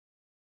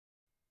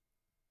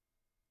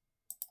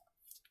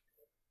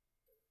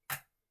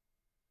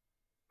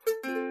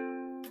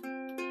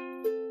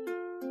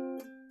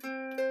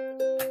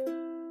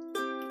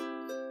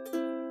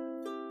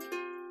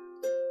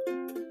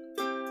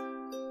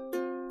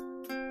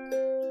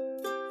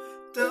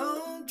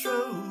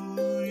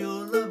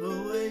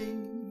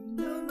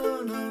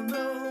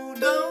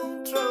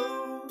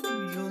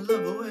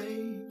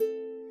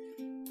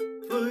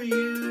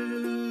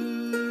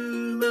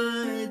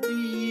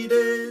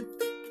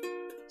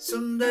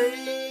someday.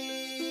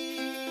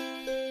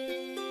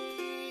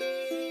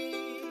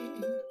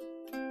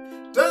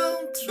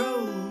 Don't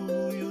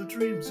throw your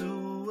dreams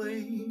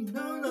away,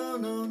 no, no,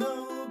 no,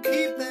 no.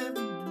 Keep them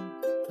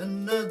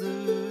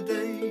another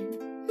day,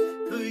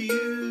 for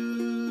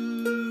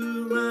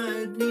you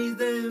might need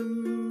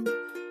them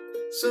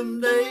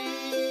someday.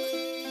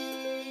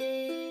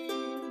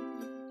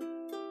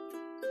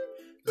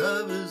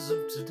 Lovers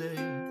of today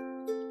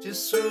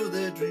just throw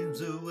their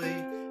dreams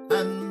away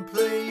and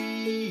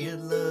play at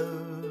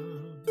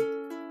love.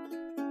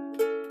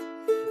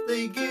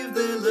 They give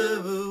their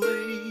love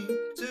away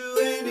to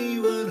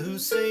anyone who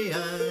say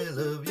I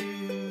love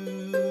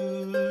you.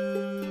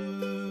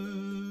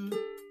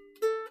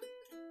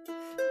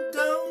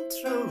 Don't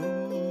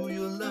throw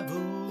your love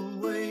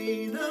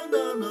away, no,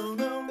 no, no,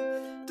 no.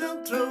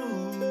 Don't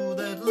throw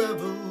that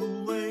love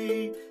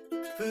away,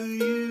 for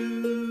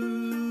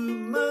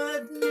you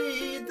might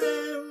need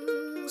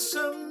them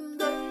someday.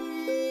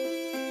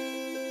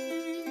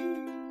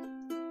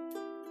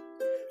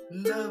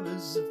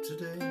 Lovers of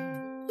today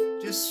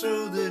just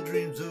throw their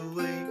dreams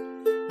away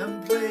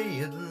and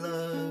play at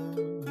love.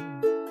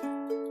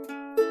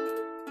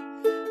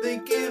 They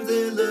give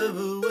their love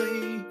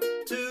away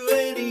to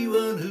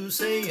anyone who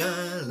say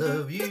I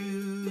love you.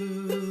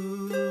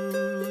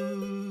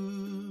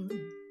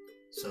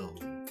 So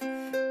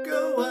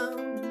go out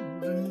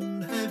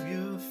and have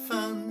your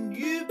fun.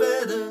 You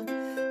better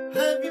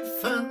have your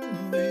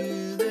fun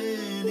with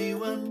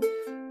anyone,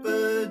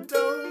 but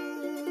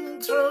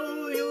don't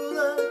throw your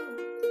love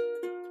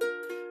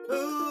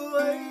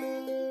away.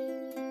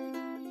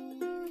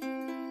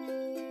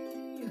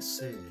 I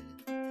said,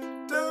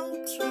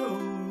 don't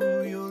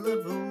throw your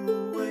love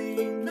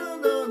away, no,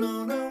 no,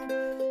 no, no.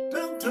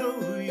 Don't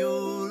throw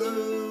your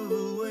love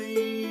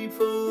away,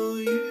 for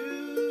you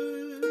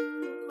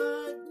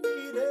might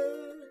need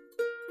it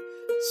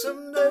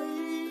someday.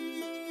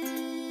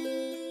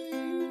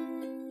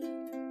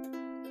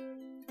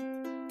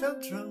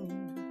 Don't throw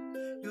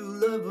your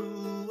love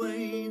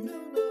away, no,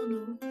 no,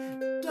 no.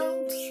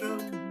 Don't throw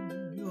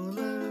your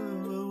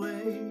love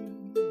away.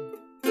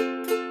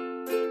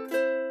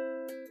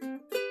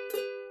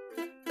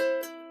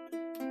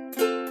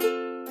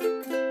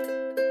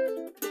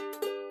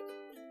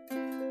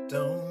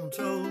 Don't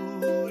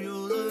throw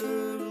your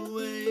love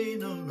away,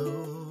 no, no.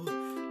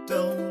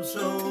 Don't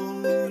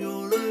throw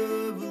your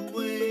love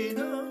away,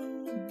 no.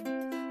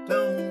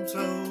 Don't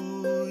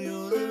throw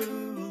your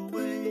love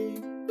away,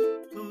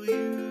 for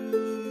you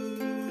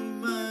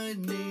might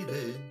need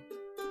it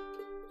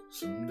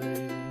someday.